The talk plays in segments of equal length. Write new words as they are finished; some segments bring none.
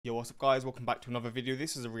Yo, what's up guys, welcome back to another video.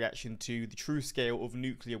 This is a reaction to the true scale of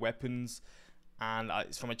nuclear weapons, and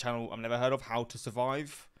it's from a channel I've never heard of, How to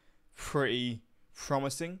Survive. Pretty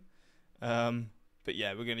promising. But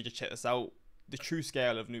yeah, we're going to just check this out. The true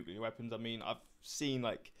scale of nuclear weapons, I mean, I've seen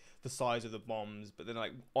like the size of the bombs, but then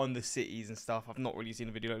like on the cities and stuff, I've not really seen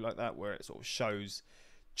a video like that where it sort of shows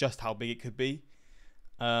just how big it could be.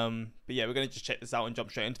 But yeah, we're going to just check this out and jump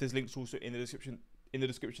straight into this. Link's also in the description. To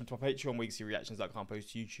my Patreon, where you can see reactions that I can't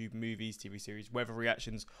post to YouTube, movies, TV series, weather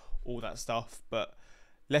reactions, all that stuff. But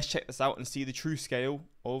let's check this out and see the true scale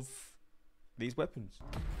of these weapons.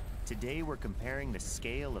 Today we're comparing the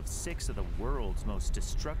scale of 6 of the world's most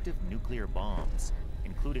destructive nuclear bombs,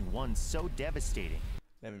 including one so devastating.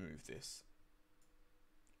 Let me move this.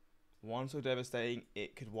 One so devastating,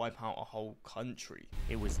 it could wipe out a whole country.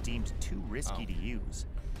 It was deemed too risky to use.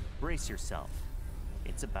 Brace yourself.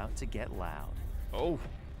 It's about to get loud. Oh,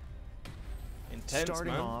 intense,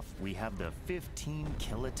 Starting man. off, we have the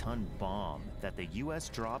 15-kiloton bomb that the U.S.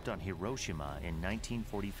 dropped on Hiroshima in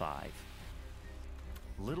 1945.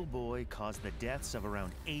 Little Boy caused the deaths of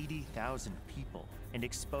around 80,000 people and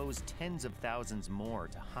exposed tens of thousands more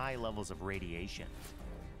to high levels of radiation.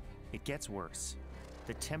 It gets worse.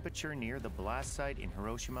 The temperature near the blast site in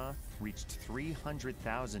Hiroshima reached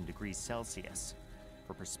 300,000 degrees Celsius.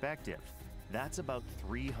 For perspective, that's about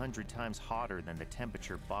 300 times hotter than the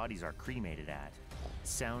temperature bodies are cremated at.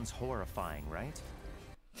 Sounds horrifying, right?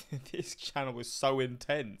 This channel was so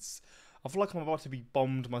intense. I feel like I'm about to be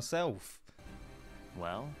bombed myself.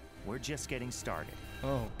 Well, we're just getting started.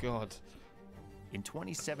 Oh god. In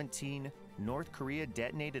 2017, North Korea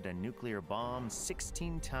detonated a nuclear bomb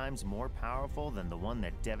 16 times more powerful than the one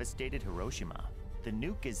that devastated Hiroshima. The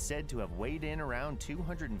nuke is said to have weighed in around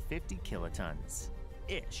 250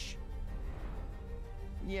 kilotons-ish.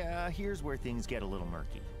 Yeah, here's where things get a little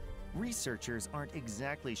murky. Researchers aren't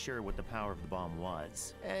exactly sure what the power of the bomb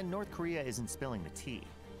was, and North Korea isn't spilling the tea.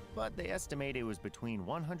 But they estimate it was between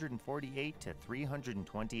 148 to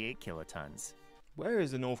 328 kilotons. Where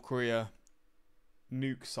is the North Korea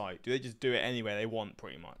nuke site? Do they just do it anywhere they want,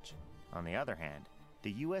 pretty much? On the other hand,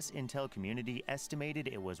 the US intel community estimated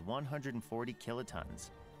it was 140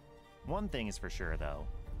 kilotons. One thing is for sure, though.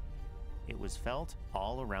 It was felt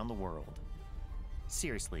all around the world.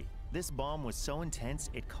 Seriously, this bomb was so intense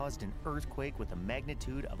it caused an earthquake with a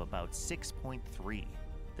magnitude of about 6.3.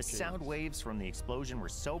 The sound waves from the explosion were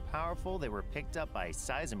so powerful they were picked up by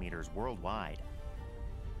seismometers worldwide.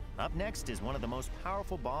 Up next is one of the most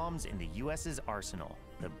powerful bombs in the US's arsenal,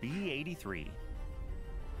 the B-83.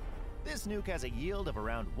 This nuke has a yield of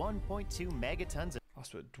around 1.2 megatons of—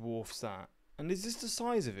 That's what dwarfs that. And is this the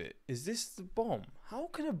size of it? Is this the bomb? How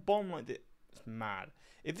can a bomb like this... It's mad.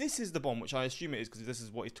 If this is the bomb, which I assume it is because this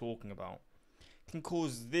is what he's talking about, can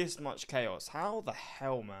cause this much chaos. How the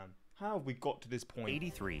hell, man? How have we got to this point?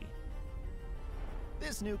 83.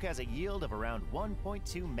 This nuke has a yield of around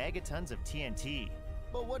 1.2 megatons of TNT.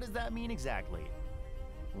 But what does that mean exactly?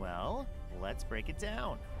 Well, let's break it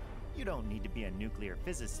down. You don't need to be a nuclear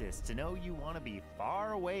physicist to know you want to be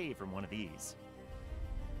far away from one of these.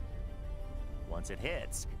 Once it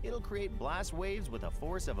hits, it'll create blast waves with a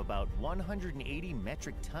force of about 180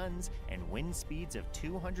 metric tons and wind speeds of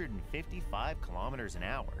 255 kilometers an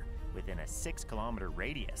hour within a 6-kilometer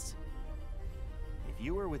radius. If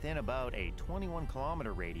you were within about a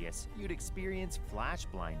 21-kilometer radius, you'd experience flash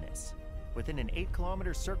blindness. Within an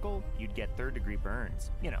 8-kilometer circle, you'd get third-degree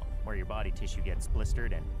burns, you know, where your body tissue gets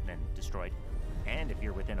blistered and then destroyed. And if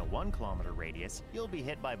you're within a 1-kilometer radius, you'll be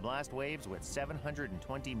hit by blast waves with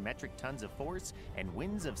 720 metric tons of force and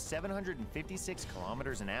winds of 756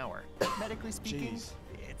 kilometers an hour. Medically speaking,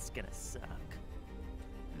 it's gonna suck.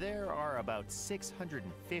 There are about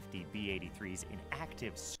 650 B-83s in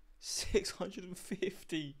active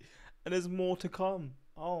 650, and there's more to come.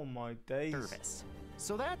 Oh my days. service.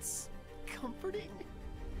 So that's comforting.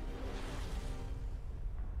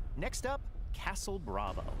 Next up, Castle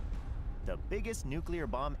Bravo. The biggest nuclear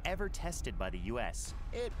bomb ever tested by the US.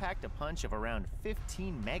 It packed a punch of around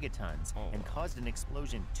 15 megatons and caused an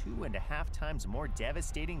explosion 2.5 times more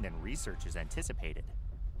devastating than researchers anticipated.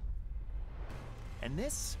 And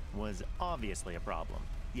this was obviously a problem.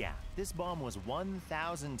 Yeah, this bomb was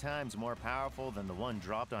 1,000 times more powerful than the one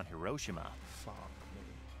dropped on Hiroshima. Fuck me.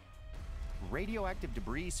 Radioactive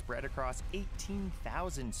debris spread across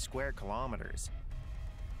 18,000 square kilometers,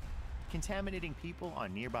 contaminating people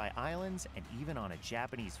on nearby islands and even on a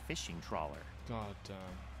Japanese fishing trawler. God damn.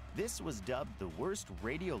 This was dubbed the worst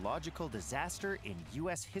radiological disaster in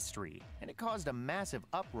US history, and it caused a massive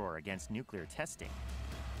uproar against nuclear testing.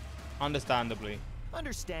 Understandably.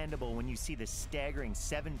 Understandable when you see the staggering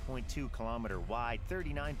 7.2 kilometer wide,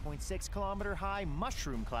 39.6 kilometer high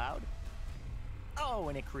mushroom cloud. Oh,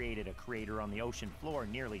 and it created a crater on the ocean floor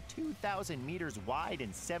nearly 2,000 meters wide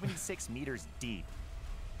and 76 meters deep.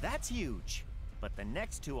 That's huge, but the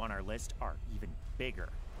next two on our list are even bigger.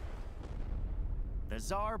 The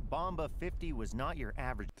Tsar Bomba 50 was not your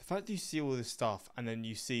average. The fact that you see all this stuff and then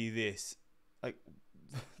you see this, like,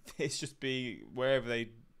 it's just being wherever they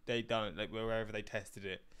done it, like wherever they tested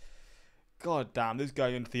it. God damn, this is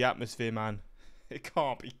going into the atmosphere, man. It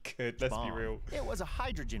can't be good, let's be real. It was a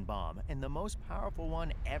hydrogen bomb, and the most powerful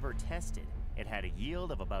one ever tested. It had a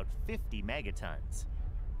yield of about 50 megatons.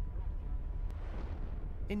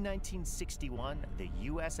 In 1961, the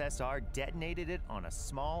USSR detonated it on a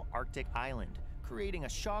small Arctic island, creating a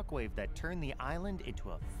shockwave that turned the island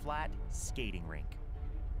into a flat skating rink.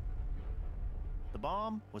 The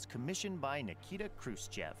bomb was commissioned by Nikita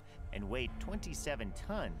Khrushchev and weighed 27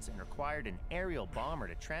 tons and required an aerial bomber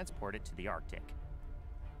to transport it to the Arctic.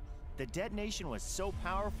 The detonation was so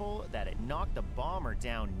powerful that it knocked the bomber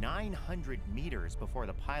down 900 meters before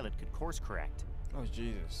the pilot could course correct. Oh,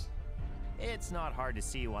 Jesus. It's not hard to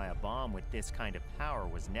see why a bomb with this kind of power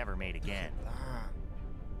was never made again.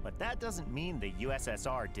 But that doesn't mean the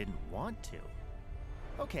USSR didn't want to.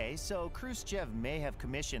 Okay, so Khrushchev may have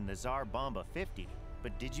commissioned the Tsar Bomba 50,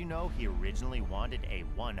 but did you know he originally wanted a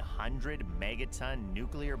 100 megaton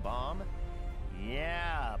nuclear bomb?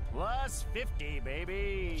 Yeah, plus 50,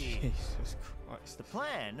 baby! Jesus Christ. The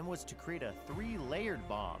plan was to create a 3-layered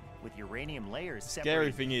bomb with uranium layers separated.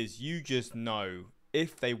 Scary thing is, you just know,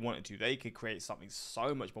 if they wanted to, they could create something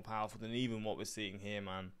so much more powerful than even what we're seeing here,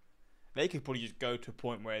 man. They could probably just go to a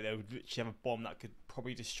point where they would literally have a bomb that could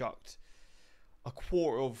probably destruct a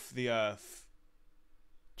quarter of the Earth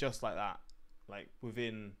just like that. Like,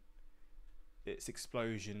 within its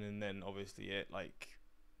explosion, and then obviously it, like,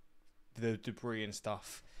 the debris and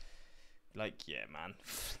stuff. Like, yeah, man,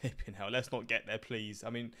 flipping hell, let's not get there, please. I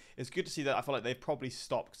mean, it's good to see that. I feel like they've probably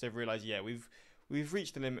stopped because they've realised, yeah, we've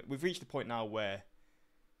reached the limit. We've reached the point now where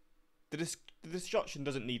the destruction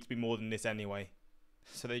doesn't need to be more than this anyway.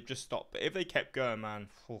 So they just stopped. But if they kept going, man,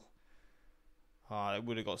 it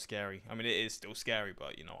would have got scary. I mean, it is still scary,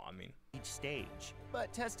 but you know what I mean. Each stage.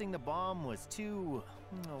 But testing the bomb was too,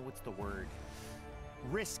 what's the word?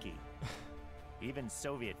 Risky. Even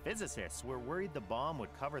Soviet physicists were worried the bomb would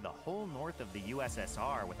cover the whole north of the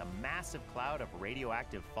USSR with a massive cloud of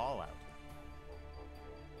radioactive fallout.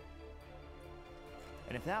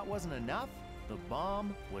 And if that wasn't enough, the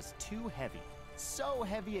bomb was too heavy. So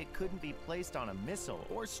heavy it couldn't be placed on a missile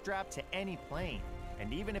or strapped to any plane.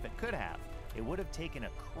 And even if it could have, it would have taken a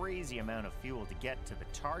crazy amount of fuel to get to the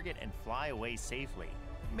target and fly away safely,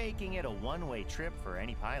 making it a one-way trip for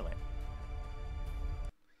any pilot.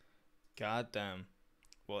 God damn.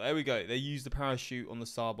 Well, there we go. They used the parachute on the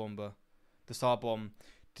Tsar bomber, the Tsar bomb,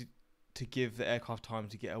 to give the aircraft time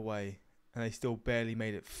to get away, and they still barely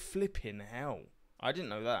made it. Flipping hell. I didn't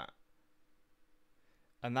know that.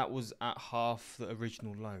 And that was at half the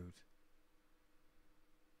original load.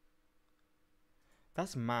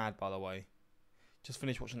 That's mad, by the way. Just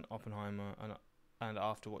finished watching Oppenheimer, and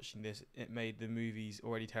after watching this, it made the movie's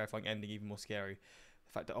already terrifying ending even more scary.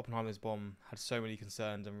 The fact that Oppenheimer's bomb had so many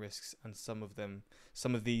concerns and risks, and some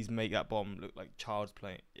of these make that bomb look like child's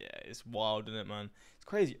play. Yeah, it's wild, isn't it, man? It's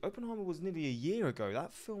crazy. Oppenheimer was nearly a year ago.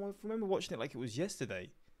 That film, I remember watching it like it was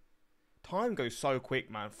yesterday. Time goes so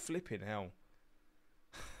quick, man. Flipping hell.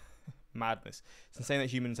 Madness. It's insane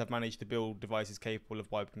that humans have managed to build devices capable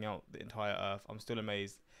of wiping out the entire Earth. I'm still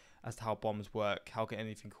amazed as to how bombs work. How can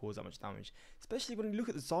anything cause that much damage? Especially when you look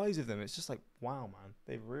at the size of them, it's just like, wow, man.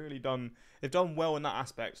 They've done well in that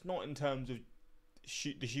aspect. Not in terms of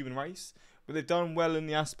the human race, but they've done well in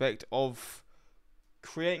the aspect of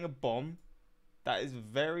creating a bomb that is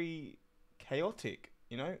very chaotic.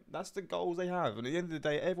 You know, that's the goals they have. And at the end of the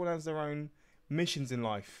day, everyone has their own missions in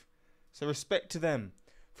life. So respect to them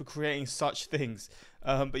for creating such things.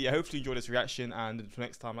 But yeah, hopefully you enjoyed this reaction, and until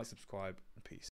next time, like, subscribe.